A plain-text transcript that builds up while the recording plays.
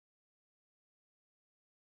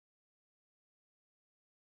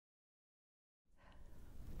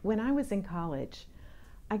when I was in college,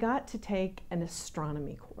 I got to take an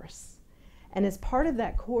astronomy course. And as part of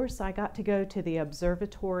that course, I got to go to the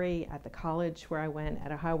observatory at the college where I went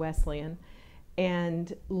at Ohio Wesleyan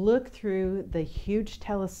and look through the huge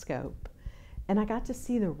telescope. And I got to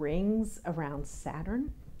see the rings around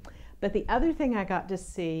Saturn. But the other thing I got to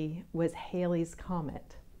see was Halley's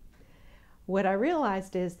Comet. What I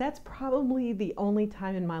realized is that's probably the only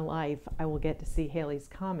time in my life I will get to see Halley's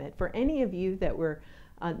Comet. For any of you that were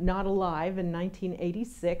not alive in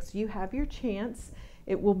 1986, you have your chance.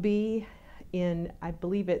 It will be in, I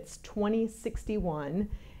believe it's 2061.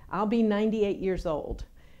 I'll be 98 years old,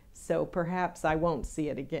 so perhaps I won't see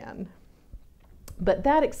it again. But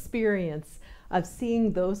that experience of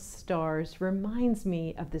seeing those stars reminds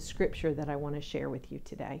me of the scripture that I want to share with you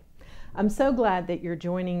today. I'm so glad that you're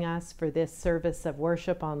joining us for this service of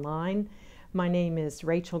worship online. My name is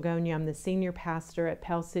Rachel Gonya. I'm the senior pastor at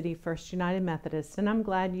Pell City First United Methodist, and I'm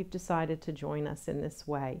glad you've decided to join us in this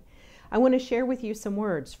way. I want to share with you some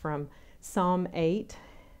words from Psalm 8.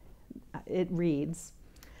 It reads,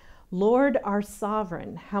 "Lord, our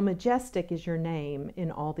sovereign, how majestic is your name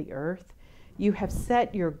in all the earth. You have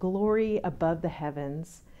set your glory above the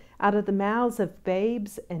heavens. Out of the mouths of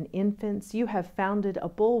babes and infants, you have founded a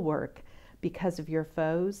bulwark because of your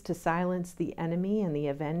foes to silence the enemy and the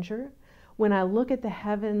avenger. When I look at the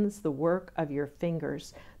heavens, the work of your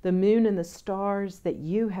fingers, the moon and the stars that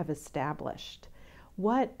you have established.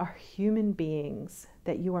 What are human beings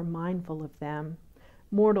that you are mindful of them,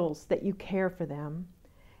 mortals that you care for them?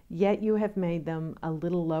 Yet you have made them a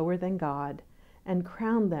little lower than God and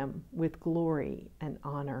crowned them with glory and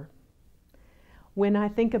honor." When I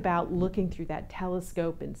think about looking through that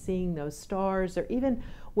telescope and seeing those stars, or even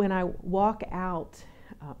when I walk out,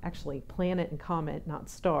 actually planet and comet, not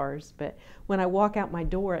stars, but when I walk out my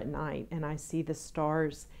door at night and I see the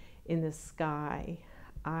stars in the sky,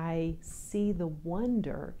 I see the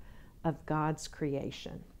wonder of God's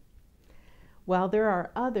creation. While there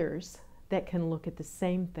are others that can look at the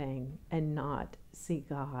same thing and not see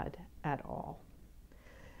God at all.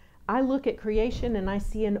 I look at creation and I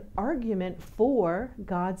see an argument for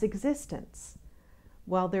God's existence,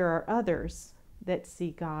 while there are others that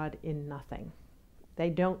see God in nothing. They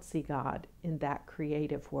don't see God in that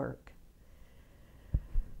creative work.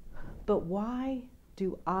 But why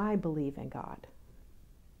do I believe in God?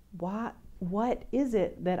 What is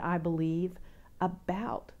it that I believe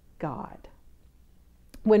about God?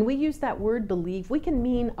 When we use that word believe, we can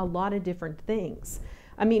mean a lot of different things.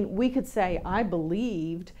 I mean, we could say, I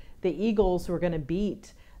believed the Eagles were going to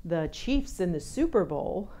beat the Chiefs in the Super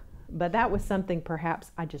Bowl, but that was something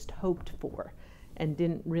perhaps I just hoped for and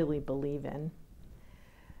didn't really believe in.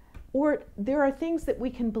 Or there are things that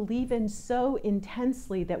we can believe in so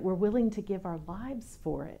intensely that we're willing to give our lives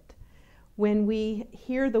for it. When we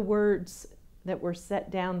hear the words that were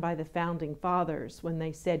set down by the founding fathers, when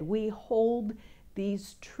they said, "We hold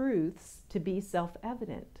these truths to be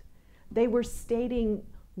self-evident," they were stating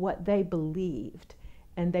what they believed,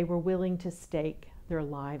 and they were willing to stake their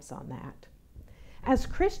lives on that. As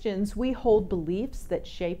Christians, we hold beliefs that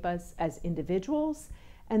shape us as individuals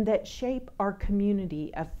and that shape our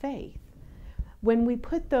community of faith. When we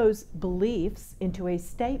put those beliefs into a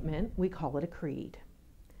statement, we call it a creed.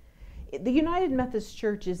 The United Methodist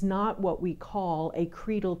Church is not what we call a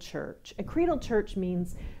creedal church. A creedal church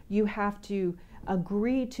means you have to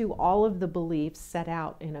agree to all of the beliefs set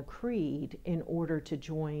out in a creed in order to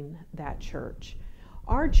join that church.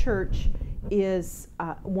 Our church is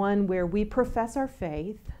one where we profess our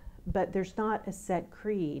faith, but there's not a set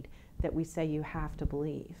creed that we say you have to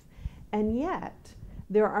believe. And yet,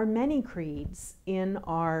 there are many creeds in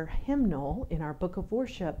our hymnal, in our book of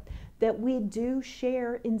worship, that we do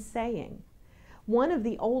share in saying. One of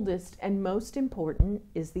the oldest and most important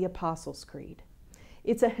is the Apostles' Creed.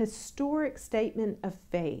 It's a historic statement of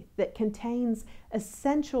faith that contains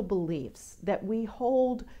essential beliefs that we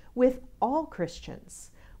hold with all Christians,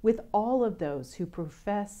 with all of those who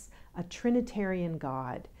profess a Trinitarian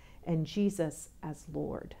God and Jesus as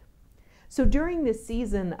Lord. So during this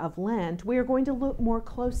season of Lent, we are going to look more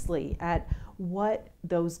closely at what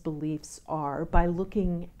those beliefs are by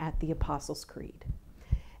looking at the Apostles' Creed.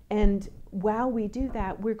 And while we do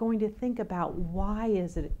that, we're going to think about why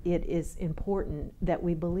it is important that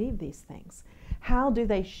we believe these things. How do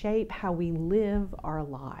they shape how we live our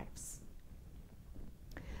lives?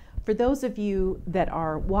 For those of you that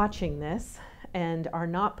are watching this and are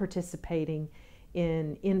not participating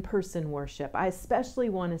in in-person worship, I especially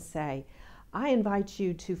want to say, I invite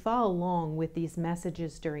you to follow along with these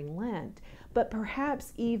messages during Lent, but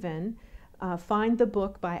perhaps even find the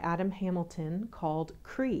book by Adam Hamilton called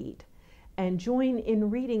Creed and join in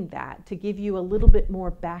reading that to give you a little bit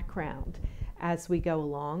more background as we go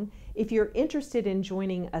along. If you're interested in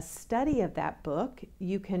joining a study of that book,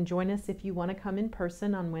 you can join us if you want to come in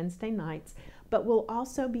person on Wednesday nights, but we'll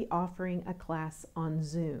also be offering a class on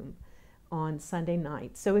Zoom on Sunday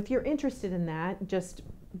night. So if you're interested in that, just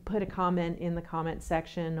put a comment in the comment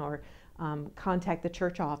section or contact the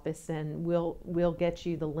church office and we'll get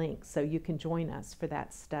you the link so you can join us for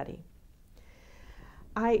that study.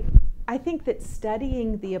 I think that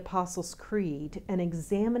studying the Apostles' Creed and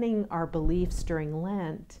examining our beliefs during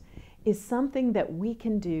Lent is something that we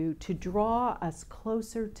can do to draw us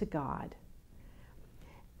closer to God.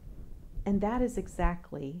 And that is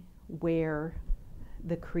exactly where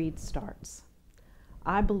the Creed starts.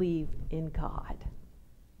 I believe in God,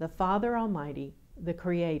 the Father Almighty, the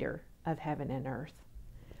Creator of heaven and earth.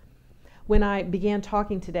 When I began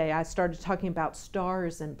talking today, I started talking about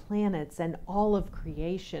stars and planets and all of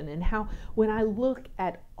creation, and how when I look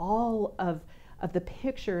at all of the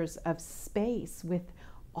pictures of space with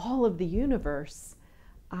all of the universe,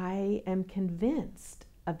 I am convinced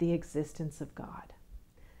of the existence of God.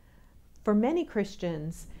 For many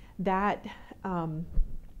Christians, that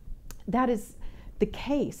is the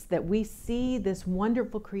case, that we see this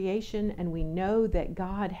wonderful creation and we know that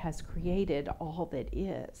God has created all that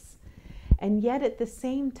is. And yet at the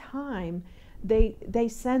same time, they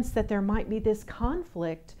sense that there might be this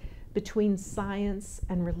conflict between science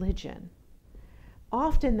and religion.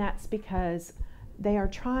 Often that's because they are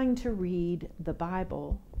trying to read the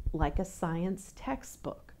Bible like a science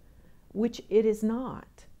textbook, which it is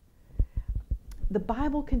not. The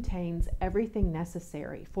Bible contains everything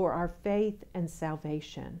necessary for our faith and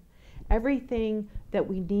salvation, everything that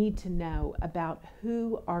we need to know about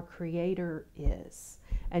who our Creator is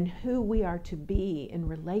and who we are to be in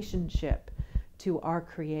relationship to our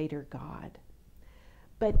Creator God.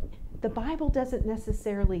 But the Bible doesn't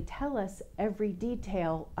necessarily tell us every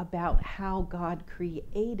detail about how God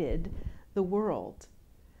created the world.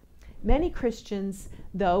 Many Christians,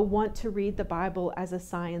 though, want to read the Bible as a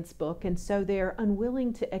science book, and so they're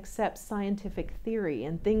unwilling to accept scientific theory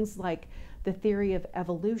and things like the theory of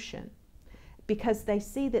evolution, because they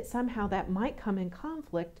see that somehow that might come in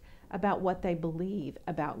conflict about what they believe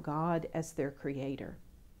about God as their creator.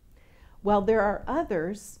 Well, there are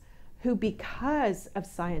others who, because of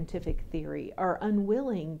scientific theory, are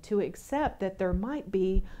unwilling to accept that there might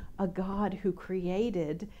be a God who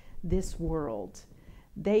created this world.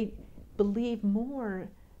 They believe more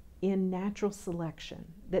in natural selection,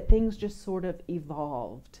 that things just sort of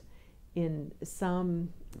evolved in some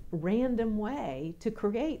random way to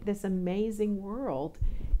create this amazing world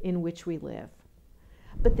in which we live.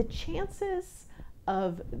 But the chances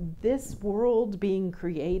of this world being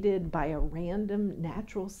created by a random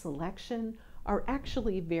natural selection are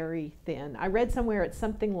actually very thin. I read somewhere it's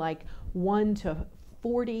something like 10 to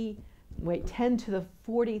the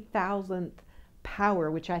 40,000th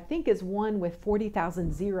power, which I think is 1 with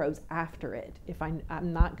 40,000 zeros after it, if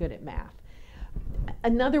I'm not good at math.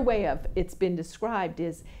 Another way of it's been described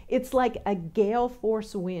is it's like a gale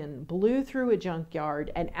force wind blew through a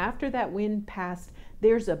junkyard, and after that wind passed,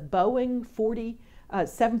 there's a Boeing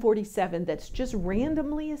 747 that's just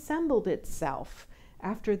randomly assembled itself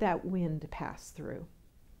after that wind passed through.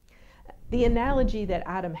 The analogy that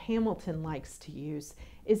Adam Hamilton likes to use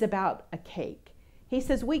is about a cake. He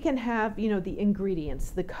says we can have, the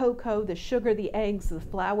ingredients, the cocoa, the sugar, the eggs, the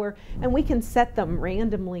flour, and we can set them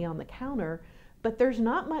randomly on the counter, but there's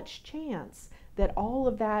not much chance that all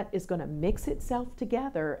of that is going to mix itself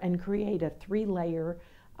together and create a 3-layer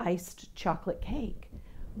iced chocolate cake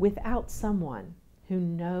without someone who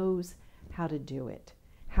knows how to do it,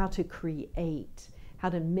 how to create, how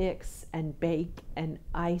to mix and bake and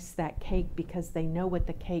ice that cake because they know what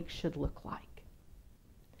the cake should look like.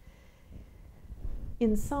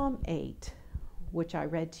 In Psalm 8, which I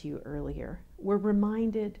read to you earlier, we're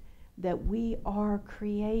reminded that we are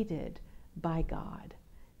created by God,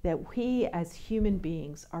 that we as human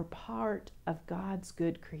beings are part of God's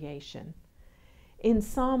good creation. In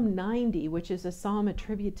Psalm 90, which is a psalm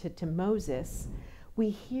attributed to Moses, we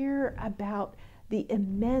hear about the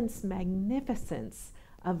immense magnificence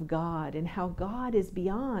of God and how God is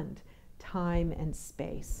beyond time and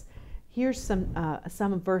space. Here's some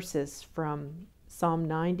verses from Psalm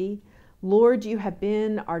 90. Lord, you have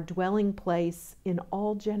been our dwelling place in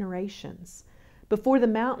all generations. Before the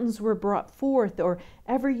mountains were brought forth, or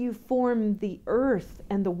ever you formed the earth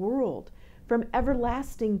and the world, from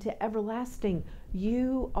everlasting to everlasting,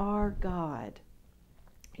 you are God.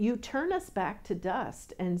 You turn us back to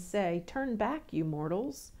dust and say, turn back, you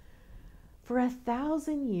mortals. For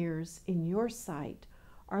 1,000 years in your sight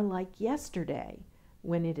are like yesterday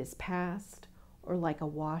when it is past, or like a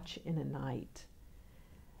watch in a night.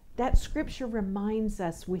 That scripture reminds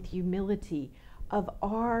us with humility of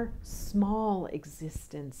our small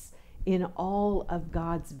existence in all of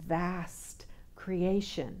God's vast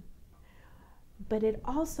creation. But it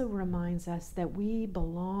also reminds us that we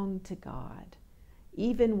belong to God,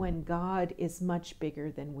 even when God is much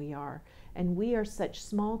bigger than we are. And we are such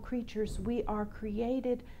small creatures. We are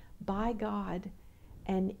created by God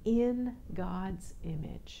and in God's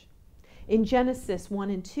image. In Genesis 1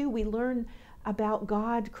 and 2, we learn about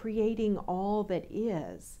God creating all that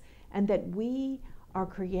is, and that we are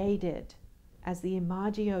created as the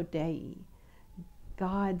Imago Dei,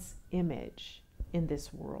 God's image in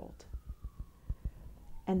this world.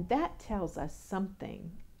 And that tells us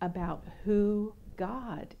something about who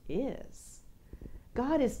God is.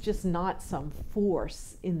 God is just not some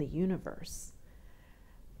force in the universe.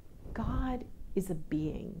 God is a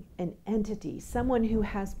being, an entity, someone who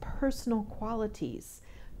has personal qualities,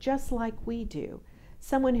 just like we do,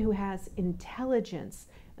 someone who has intelligence,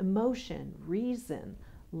 emotion, reason,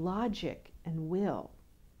 logic, and will.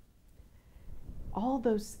 All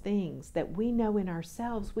those things that we know in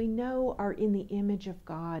ourselves, we know are in the image of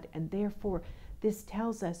God, and therefore this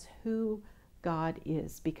tells us who God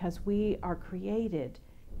is, because we are created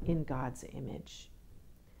in God's image.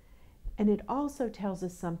 And it also tells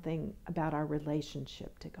us something about our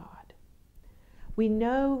relationship to God. We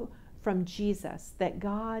know from Jesus that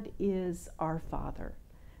God is our Father.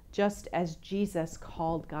 Just as Jesus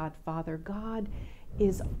called God Father, God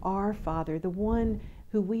is our Father, the one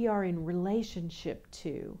who we are in relationship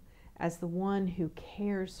to, as the one who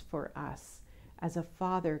cares for us, as a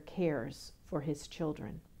father cares for his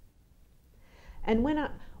children. And when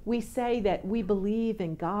we say that we believe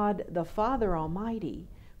in God the Father Almighty,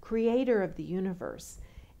 creator of the universe,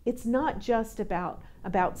 it's not just about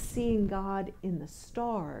seeing God in the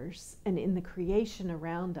stars and in the creation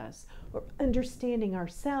around us, or understanding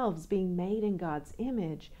ourselves being made in God's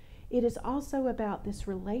image. It is also about this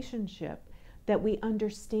relationship that we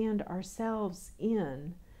understand ourselves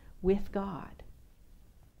in with God.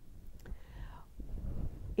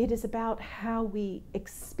 It is about how we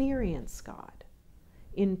experience God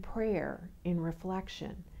in prayer, in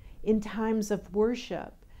reflection, in times of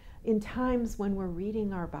worship, in times when we're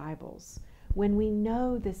reading our Bibles, when we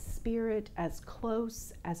know the Spirit as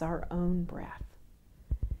close as our own breath.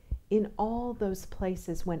 In all those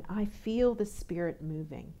places when I feel the Spirit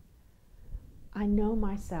moving, I know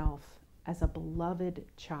myself as a beloved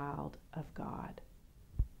child of God.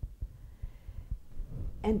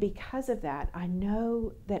 And because of that, I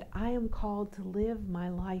know that I am called to live my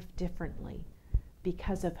life differently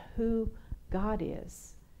because of who God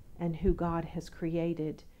is and who God has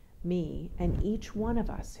created me and each one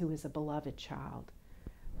of us who is a beloved child,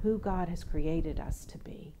 who God has created us to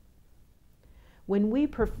be. When we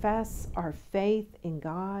profess our faith in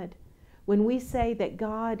God, when we say that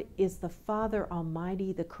God is the Father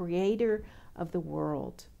Almighty, the creator of the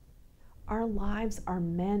world, our lives are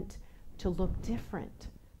meant to look different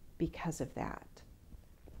because of that.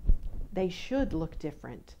 They should look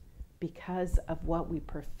different because of what we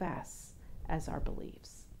profess as our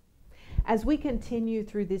beliefs. As we continue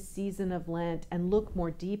through this season of Lent and look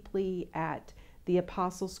more deeply at the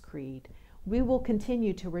Apostles' Creed, we will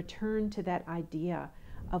continue to return to that idea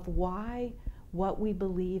of why what we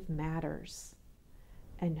believe matters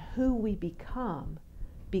and who we become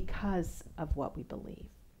because of what we believe.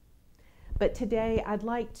 But today I'd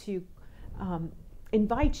like to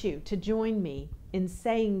invite you to join me in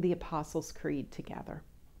saying the Apostles' Creed together.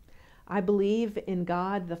 I believe in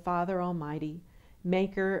God the Father Almighty,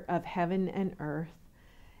 maker of heaven and earth,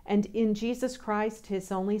 and in Jesus Christ,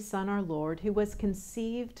 his only Son, our Lord, who was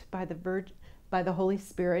conceived by the Holy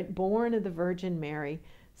Spirit, born of the Virgin Mary,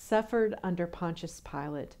 suffered under Pontius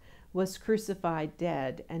Pilate, was crucified,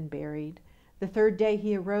 dead, and buried. The third day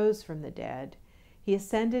he arose from the dead. He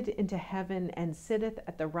ascended into heaven and sitteth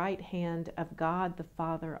at the right hand of God the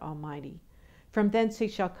Father Almighty. From thence he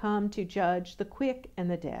shall come to judge the quick and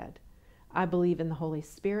the dead. I believe in the Holy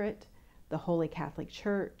Spirit, the Holy Catholic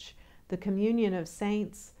Church, the communion of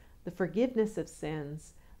saints, the forgiveness of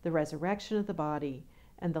sins, the resurrection of the body,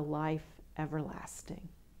 and the life everlasting.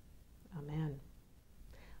 Amen.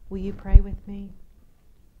 Will you pray with me?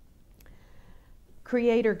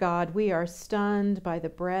 Creator God, we are stunned by the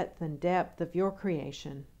breadth and depth of your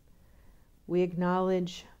creation. We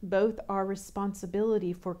acknowledge both our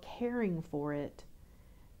responsibility for caring for it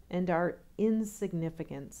and our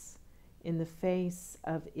insignificance in the face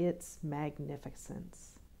of its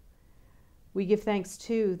magnificence. We give thanks,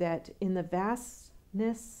 too, that in the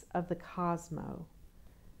vastness of the cosmos,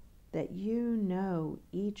 that you know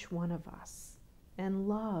each one of us and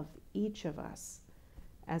love each of us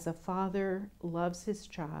as a father loves his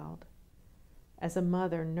child, as a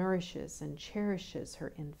mother nourishes and cherishes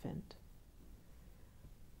her infant.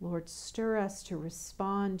 Lord, stir us to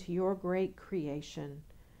respond to your great creation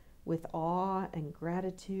with awe and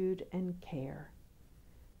gratitude and care.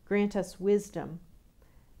 Grant us wisdom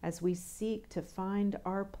as we seek to find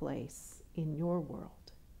our place in your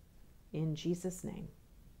world. In Jesus' name,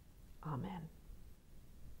 amen.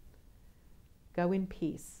 Go in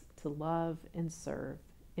peace to love and serve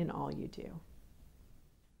in all you do.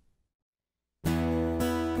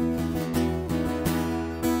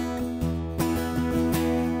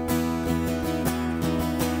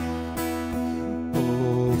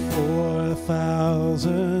 Oh,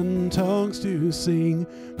 4,000 tongues to sing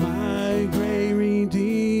my great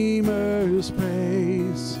Redeemer's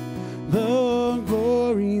praise, the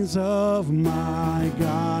glories of my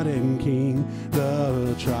God and King,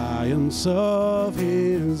 the triumphs of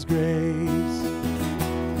his grace.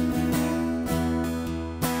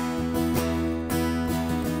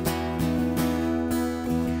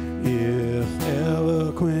 If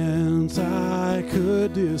eloquence I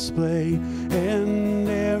could display and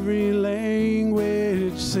every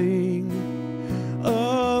language sing,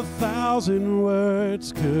 1,000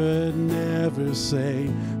 words could never say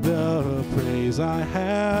the praise I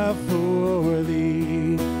have for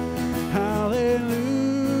thee. Hallelujah,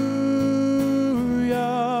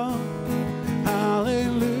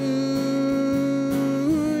 hallelujah,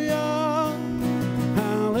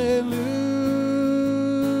 hallelujah.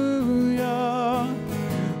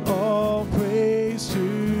 All praise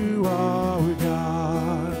to our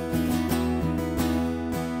God.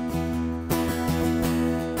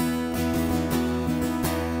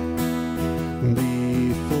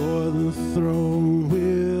 Before the throne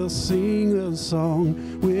we'll sing a song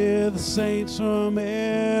with saints from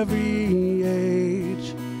every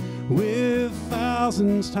age, with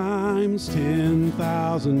thousands times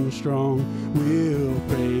 10,000 strong, we'll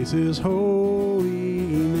praise his holy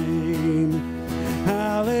name.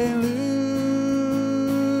 Hallelujah,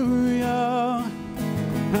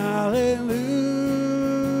 hallelujah,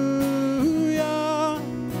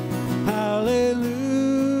 hallelujah.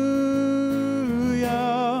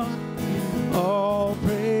 All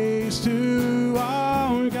praise to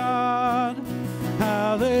our God.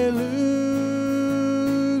 Hallelujah,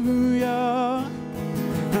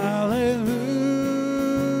 hallelujah,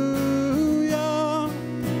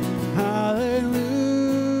 hallelujah.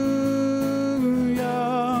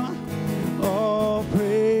 All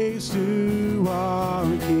praise to our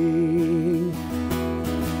King.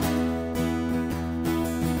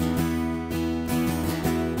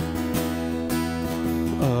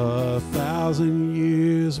 A 1,000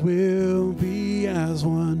 years will be as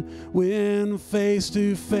one when face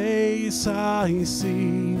to face I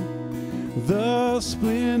see the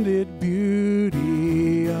splendid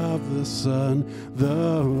beauty of the Son,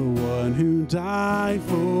 the one who died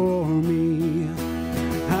for me.